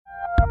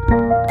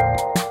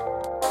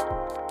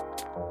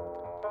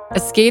A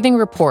scathing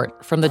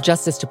report from the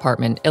Justice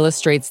Department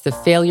illustrates the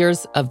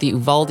failures of the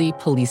Uvalde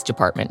Police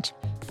Department.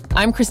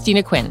 I'm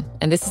Christina Quinn,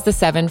 and this is The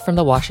 7 from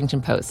The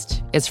Washington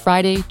Post. It's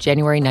Friday,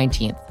 January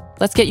 19th.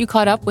 Let's get you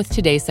caught up with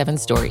today's 7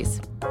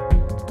 stories.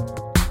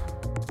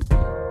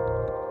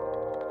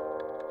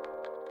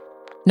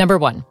 Number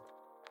 1.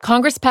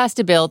 Congress passed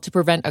a bill to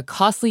prevent a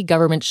costly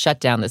government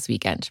shutdown this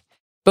weekend.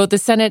 Both the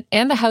Senate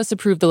and the House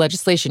approved the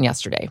legislation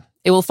yesterday.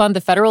 It will fund the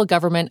federal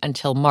government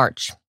until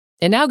March.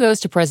 It now goes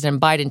to President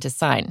Biden to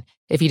sign.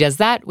 If he does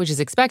that, which is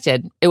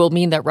expected, it will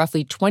mean that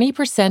roughly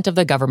 20% of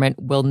the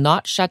government will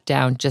not shut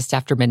down just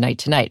after midnight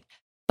tonight.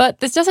 But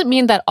this doesn't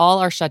mean that all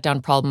our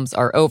shutdown problems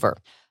are over.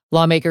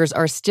 Lawmakers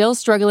are still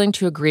struggling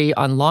to agree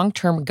on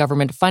long-term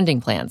government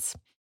funding plans.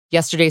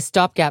 Yesterday's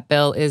stopgap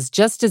bill is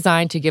just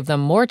designed to give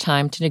them more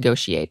time to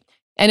negotiate.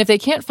 And if they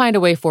can't find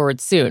a way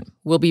forward soon,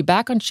 we'll be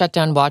back on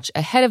shutdown watch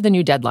ahead of the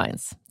new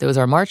deadlines. Those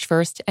are March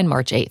 1st and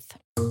March 8th.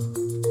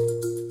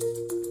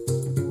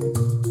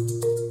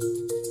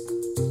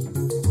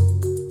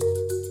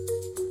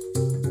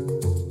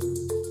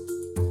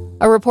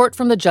 A report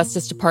from the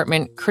Justice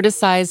Department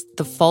criticized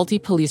the faulty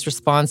police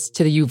response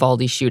to the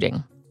Uvalde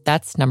shooting.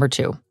 That's number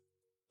 2.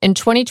 In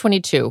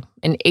 2022,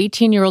 an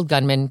 18-year-old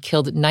gunman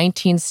killed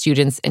 19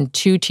 students and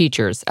 2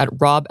 teachers at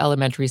Robb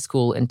Elementary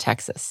School in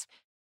Texas.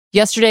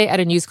 Yesterday at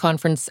a news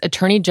conference,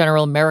 Attorney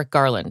General Merrick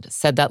Garland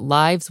said that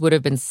lives would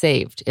have been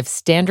saved if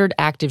standard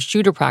active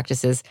shooter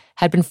practices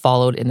had been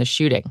followed in the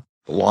shooting.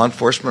 The law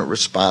enforcement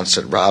response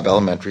at Robb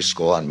Elementary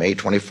School on May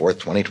 24,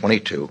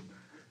 2022,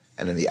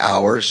 and in the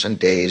hours and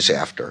days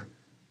after,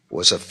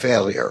 was a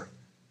failure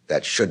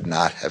that should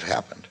not have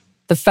happened.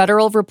 The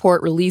federal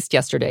report released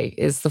yesterday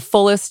is the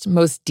fullest,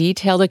 most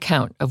detailed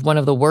account of one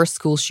of the worst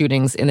school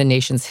shootings in the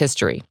nation's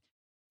history.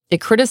 It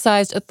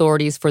criticized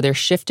authorities for their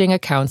shifting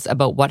accounts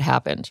about what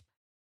happened.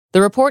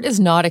 The report is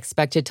not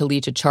expected to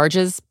lead to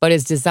charges, but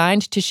is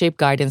designed to shape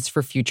guidance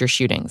for future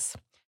shootings.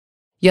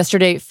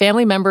 Yesterday,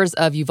 family members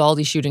of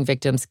Uvalde shooting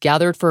victims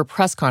gathered for a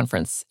press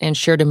conference and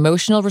shared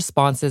emotional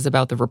responses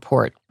about the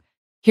report.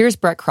 Here's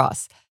Brett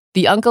Cross,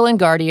 the uncle and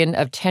guardian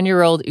of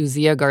 10-year-old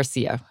Uzziah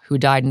Garcia, who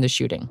died in the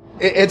shooting.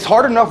 It's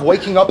hard enough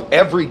waking up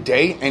every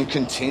day and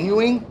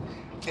continuing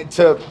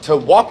to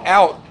walk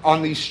out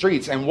on these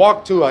streets and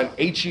walk to an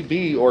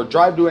H-E-B or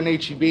drive to an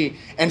H-E-B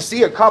and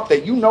see a cop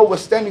that you know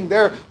was standing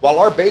there while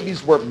our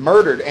babies were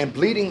murdered and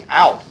bleeding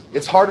out.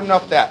 It's hard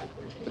enough that.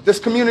 But this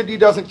community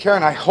doesn't care,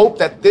 and I hope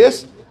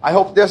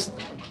this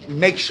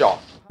makes y'all.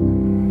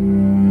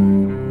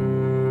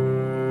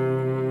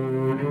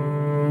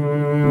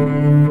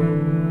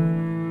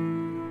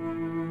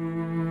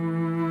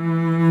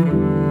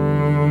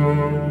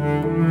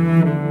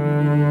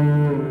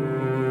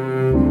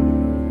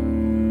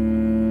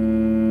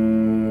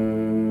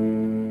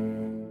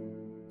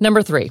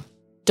 Number 3,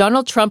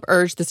 Donald Trump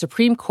urged the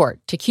Supreme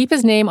Court to keep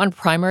his name on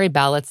primary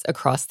ballots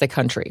across the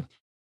country.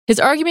 His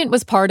argument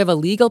was part of a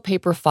legal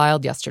paper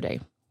filed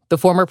yesterday. The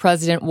former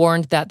president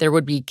warned that there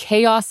would be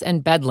chaos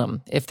and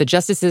bedlam if the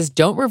justices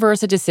don't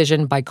reverse a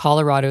decision by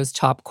Colorado's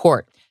top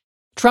court.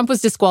 Trump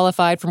was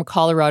disqualified from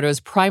Colorado's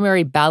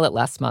primary ballot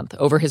last month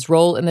over his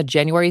role in the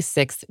January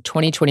 6,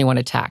 2021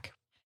 attack.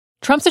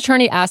 Trump's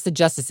attorney asked the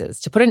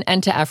justices to put an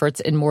end to efforts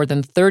in more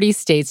than 30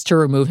 states to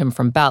remove him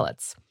from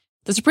ballots.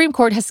 The Supreme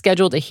Court has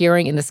scheduled a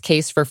hearing in this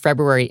case for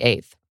February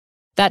 8th.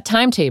 That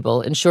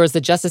timetable ensures the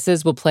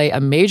justices will play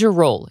a major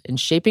role in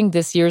shaping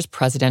this year's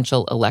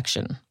presidential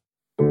election.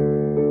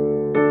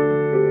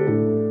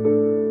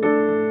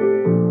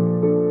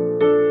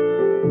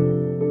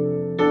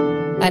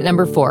 At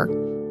number 4,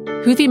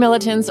 Houthi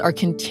militants are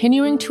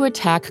continuing to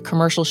attack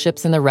commercial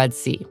ships in the Red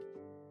Sea.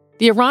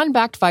 The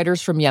Iran-backed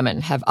fighters from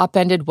Yemen have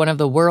upended one of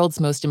the world's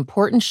most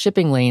important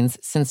shipping lanes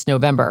since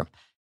November.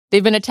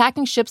 They've been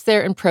attacking ships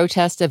there in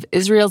protest of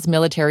Israel's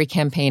military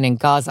campaign in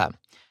Gaza.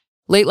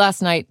 Late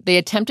last night, they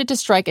attempted to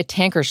strike a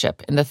tanker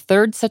ship in the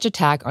third such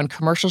attack on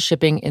commercial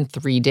shipping in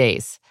 3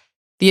 days.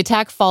 The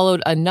attack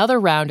followed another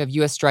round of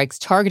U.S. strikes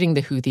targeting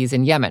the Houthis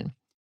in Yemen.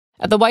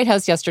 At the White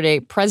House yesterday,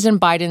 President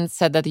Biden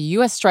said that the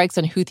U.S. strikes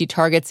on Houthi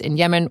targets in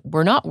Yemen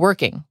were not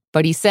working,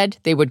 but he said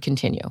they would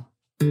continue.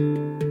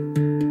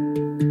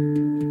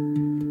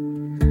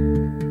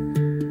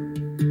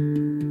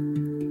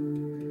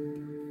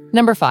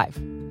 Number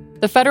 5.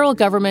 The federal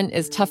government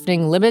is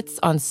toughening limits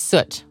on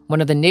soot,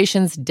 one of the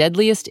nation's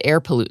deadliest air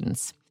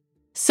pollutants.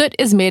 Soot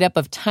is made up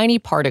of tiny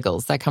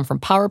particles that come from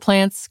power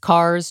plants,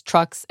 cars,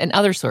 trucks, and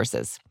other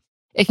sources.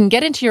 It can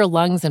get into your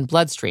lungs and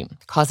bloodstream,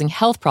 causing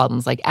health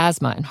problems like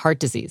asthma and heart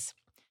disease.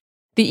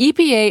 The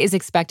EPA is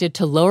expected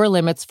to lower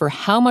limits for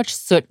how much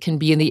soot can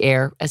be in the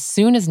air as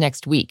soon as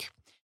next week.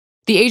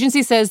 The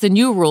agency says the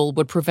new rule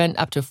would prevent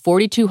up to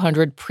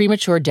 4,200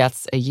 premature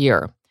deaths a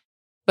year.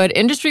 But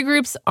industry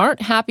groups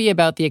aren't happy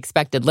about the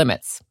expected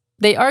limits.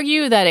 They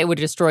argue that it would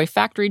destroy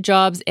factory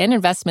jobs and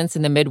investments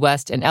in the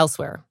Midwest and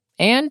elsewhere,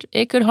 and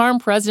it could harm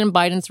President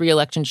Biden's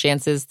re-election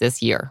chances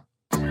this year.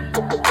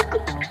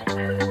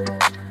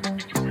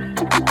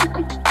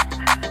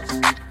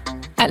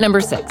 At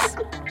number 6,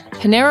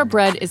 Panera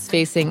Bread is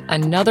facing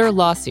another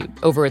lawsuit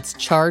over its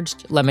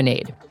charged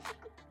lemonade.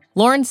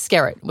 Lauren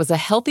Scarrett was a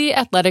healthy,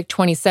 athletic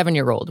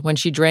 27-year-old when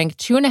she drank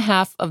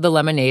 2.5 of the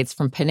lemonades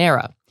from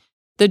Panera.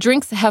 The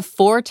drinks have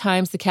 4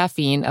 times the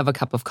caffeine of a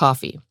cup of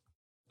coffee.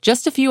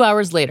 Just a few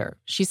hours later,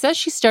 she says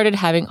she started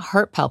having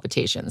heart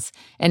palpitations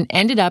and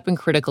ended up in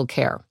critical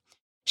care.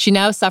 She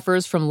now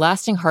suffers from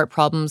lasting heart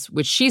problems,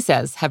 which she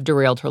says have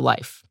derailed her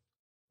life.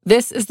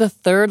 This is the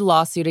 3rd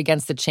lawsuit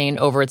against the chain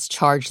over its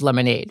charged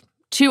lemonade.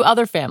 2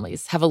 other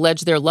families have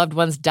alleged their loved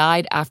ones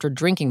died after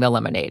drinking the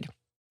lemonade.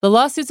 The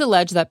lawsuits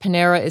allege that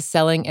Panera is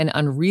selling an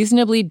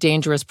unreasonably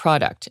dangerous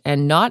product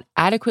and not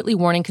adequately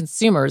warning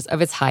consumers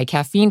of its high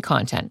caffeine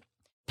content.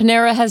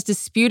 Panera has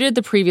disputed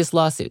the previous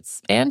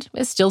lawsuits and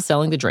is still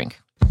selling the drink.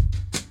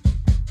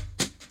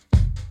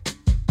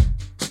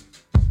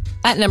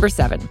 At number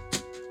 7,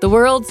 the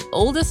world's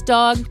oldest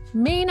dog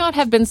may not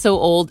have been so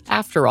old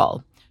after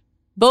all.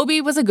 Bobby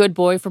was a good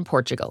boy from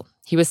Portugal.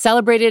 He was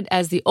celebrated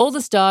as the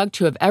oldest dog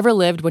to have ever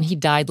lived when he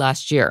died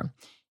last year.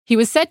 He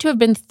was said to have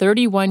been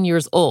 31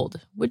 years old,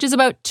 which is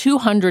about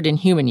 200 in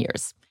human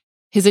years.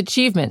 His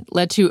achievement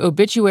led to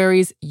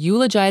obituaries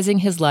eulogizing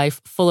his life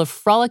full of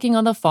frolicking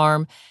on the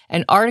farm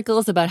and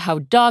articles about how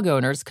dog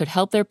owners could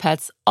help their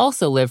pets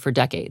also live for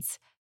decades.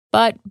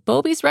 But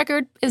Bobby's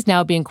record is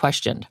now being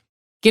questioned.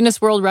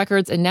 Guinness World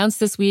Records announced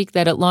this week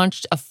that it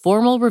launched a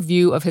formal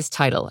review of his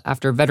title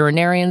after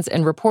veterinarians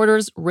and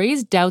reporters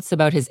raised doubts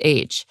about his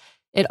age.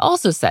 It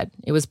also said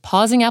it was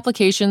pausing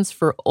applications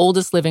for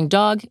oldest living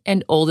dog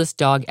and oldest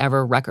dog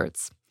ever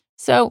records.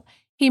 So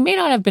he may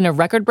not have been a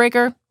record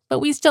breaker, but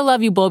we still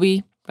love you,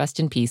 Bobby.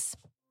 Rest in peace.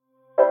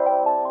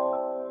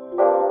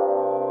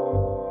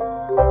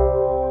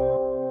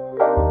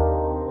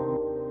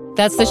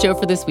 That's the show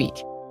for this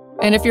week.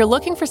 And if you're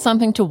looking for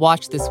something to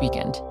watch this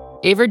weekend,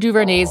 Ava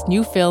DuVernay's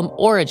new film,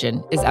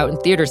 Origin, is out in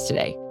theaters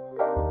today.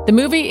 The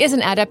movie is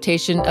an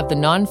adaptation of the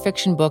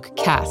nonfiction book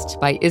Caste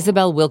by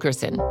Isabel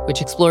Wilkerson,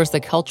 which explores the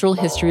cultural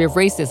history of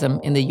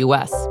racism in the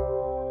U.S.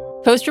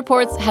 Post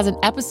Reports has an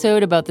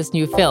episode about this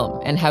new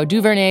film and how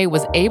DuVernay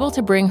was able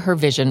to bring her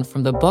vision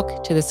from the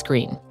book to the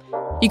screen.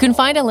 You can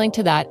find a link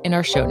to that in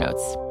our show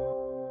notes.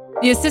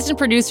 The assistant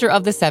producer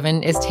of The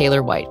Seven is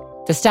Taylor White.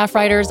 The staff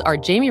writers are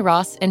Jamie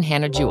Ross and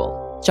Hannah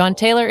Jewell. John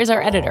Taylor is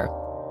our editor.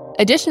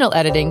 Additional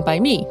editing by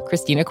me,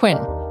 Christina Quinn.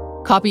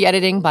 Copy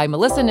editing by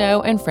Melissa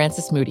No and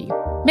Francis Moody.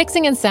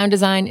 Mixing and sound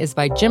design is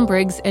by Jim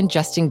Briggs and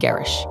Justin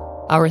Garish.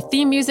 Our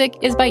theme music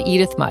is by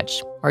Edith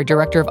Mudge. Our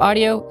director of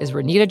audio is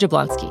Renita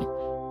Jablonski.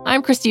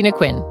 I'm Christina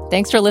Quinn.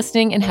 Thanks for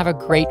listening and have a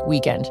great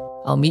weekend.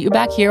 I'll meet you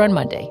back here on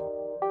Monday.